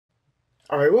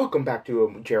Alright, welcome back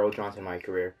to Gerald Johnson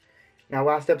MyCareer. Now,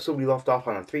 last episode we left off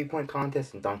on a 3-point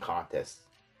contest and dunk contest.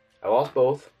 I lost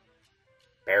both.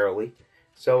 Barely.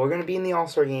 So we're going to be in the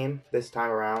All-Star game this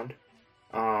time around.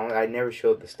 I never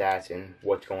showed the stats and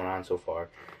what's going on so far.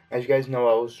 As you guys know,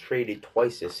 I was traded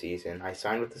twice this season. I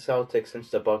signed with the Celtics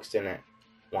since the Bucks didn't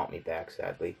want me back,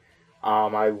 sadly.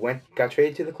 I got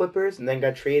traded to the Clippers and then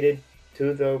got traded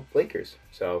to the Lakers.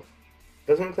 So, it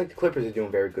doesn't look like the Clippers are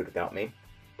doing very good without me.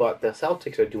 But the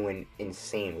Celtics are doing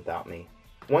insane without me.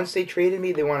 Once they traded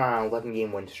me, they went on an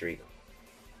 11-game win streak.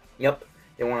 Yep,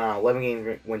 they went on an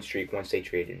 11-game win streak once they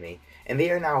traded me. And they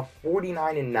are now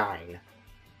 49-9.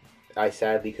 I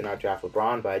sadly could not draft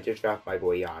LeBron, but I just drafted my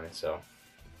boy Giannis, so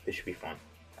this should be fun.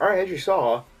 Alright, as you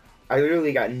saw, I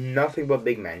literally got nothing but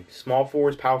big men. Small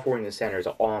forwards, power forwards, and centers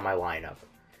are all in my lineup.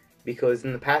 Because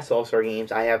in the past All-Star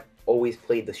games, I have always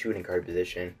played the shooting guard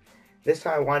position. This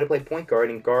time I wanted to play point guard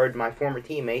and guard my former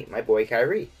teammate, my boy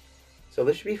Kyrie. So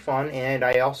this should be fun, and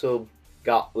I also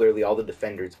got literally all the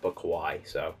defenders but Kawhi,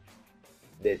 so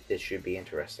this should be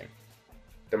interesting.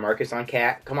 DeMarcus on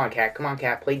Cat. Come on, Cat. Come on,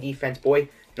 Cat. Play defense, boy.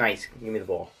 Nice. Give me the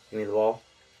ball. Give me the ball.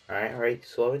 Alright.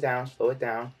 Slow it down. Slow it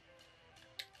down.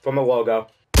 From the logo.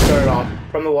 Start it off.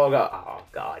 From the logo. Oh,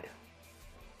 God.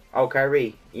 Oh,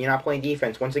 Kyrie. You're not playing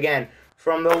defense. Once again.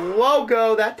 From the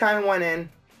logo. That time it went in.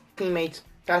 Teammates.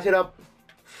 Pass it up.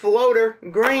 Floater.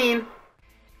 Green.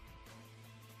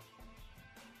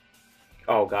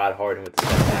 Oh, God. Harden with the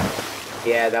step back.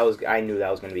 Yeah, I knew that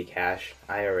was going to be cash.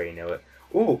 I already knew it.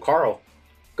 Ooh, Carl.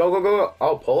 Go.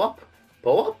 Oh, pull up.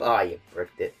 Pull up. Ah, you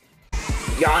bricked it.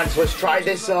 Giannis, let's try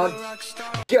this.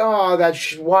 Oh,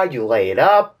 why'd you lay it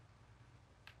up?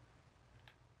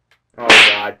 Oh,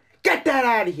 God. Get that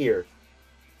out of here.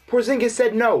 Porzingis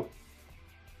said no.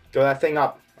 Throw that thing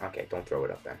up. Okay, don't throw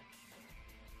it up then.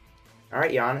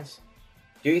 Alright, Giannis.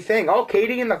 Do you think? Oh,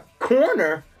 Katie in the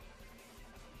corner.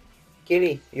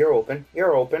 Katie, you're open.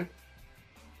 You're open.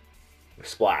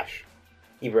 Splash.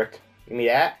 He bricked. Give me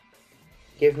that.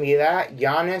 Give me that.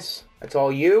 Giannis, that's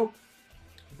all you?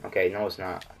 Okay, no it's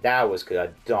not. That was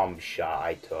a dumb shot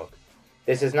I took.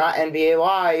 This is not NBA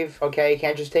Live, okay? You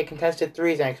can't just take contested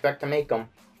threes and expect to make them.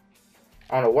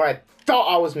 I don't know what I thought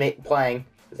I was playing.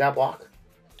 Is that a block?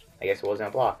 I guess it wasn't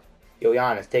a block. Yo,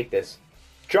 Giannis, take this.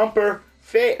 Jumper,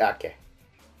 fit. Okay.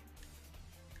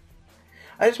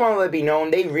 I just want to let it be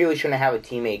known, they really shouldn't have a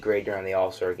teammate grade during the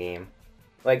All-Star game.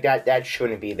 Like, that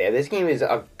shouldn't be there. This game is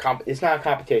it's not a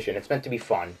competition. It's meant to be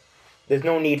fun. There's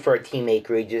no need for a teammate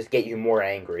grade to just get you more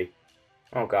angry.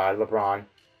 Oh, God, LeBron.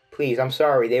 Please, I'm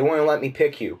sorry. They wouldn't let me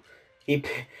pick you.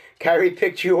 Kyrie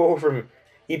picked you over.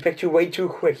 He picked you way too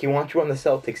quick. He wants you on the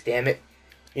Celtics, damn it.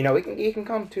 You know, he can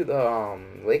come to the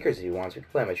Lakers if he wants. We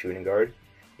can play him at shooting guard.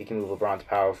 He can move LeBron to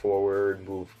power forward,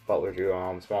 move Butler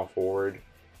to small forward.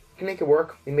 We can make it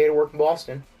work. We made it work in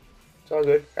Boston. It's all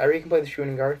good. Kyrie can play the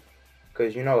shooting guard.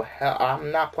 Because, you know,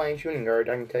 I'm not playing shooting guard,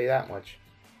 I can tell you that much.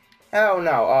 Oh,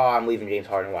 no. Oh, I'm leaving James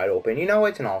Harden wide open. You know,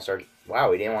 it's an all-star.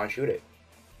 Wow, he didn't want to shoot it.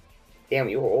 Damn,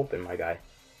 you were open, my guy.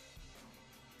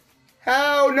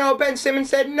 Oh, no. Ben Simmons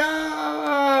said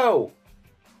no.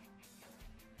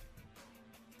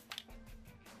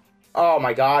 Oh,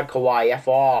 my God, Kawhi, F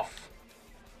off.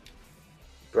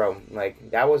 Bro,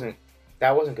 like, that wasn't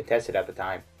contested at the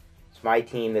time. It's my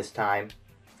team this time.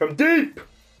 From deep.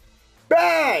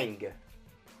 Bang!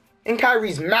 In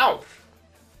Kyrie's mouth.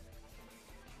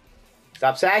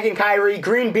 Stop sagging, Kyrie.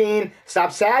 Green bean.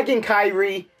 Stop sagging,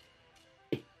 Kyrie.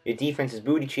 Your defense is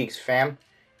booty cheeks, fam.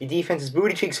 Your defense is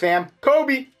booty cheeks, fam.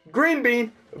 Kobe. Green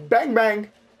bean. Bang, bang.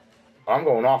 I'm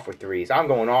going off with threes. I'm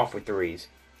going off with threes.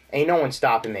 Ain't no one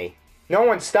stopping me. No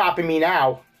one's stopping me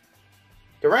now.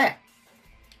 Durant.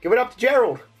 Give it up to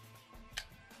Gerald.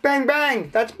 Bang,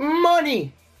 bang. That's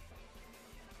money.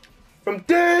 From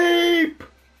deep!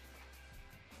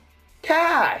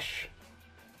 Cash!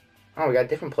 Oh, we got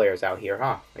different players out here,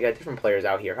 huh?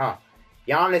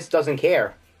 Giannis doesn't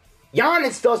care.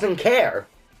 Giannis doesn't care!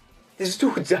 This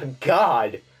dude's a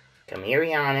god. Come here,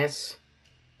 Giannis.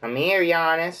 Come here,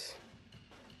 Giannis.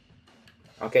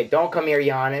 Okay, don't come here,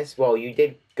 Giannis. Well, you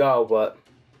did go, but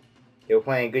they were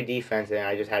playing good defense, and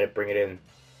I just had to bring it in.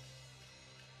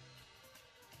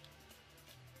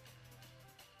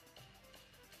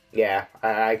 Yeah,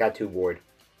 I got too bored.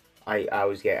 I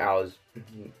was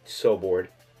so bored.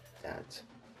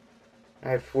 I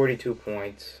had 42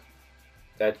 points.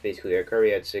 That's basically it.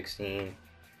 Curry had 16.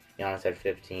 Giannis had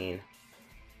 15.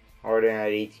 Harden had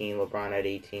 18. LeBron had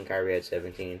 18. Kyrie had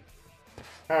 17.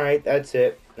 Alright, that's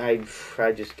it. I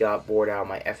just got bored out of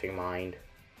my effing mind.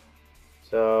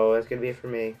 So, that's gonna be it for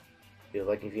me. Feel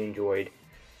like if you enjoyed.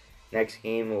 Next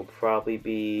game will probably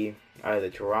be either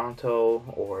Toronto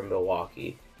or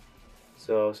Milwaukee.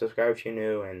 So subscribe if you're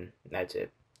new, and that's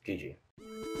it. GG.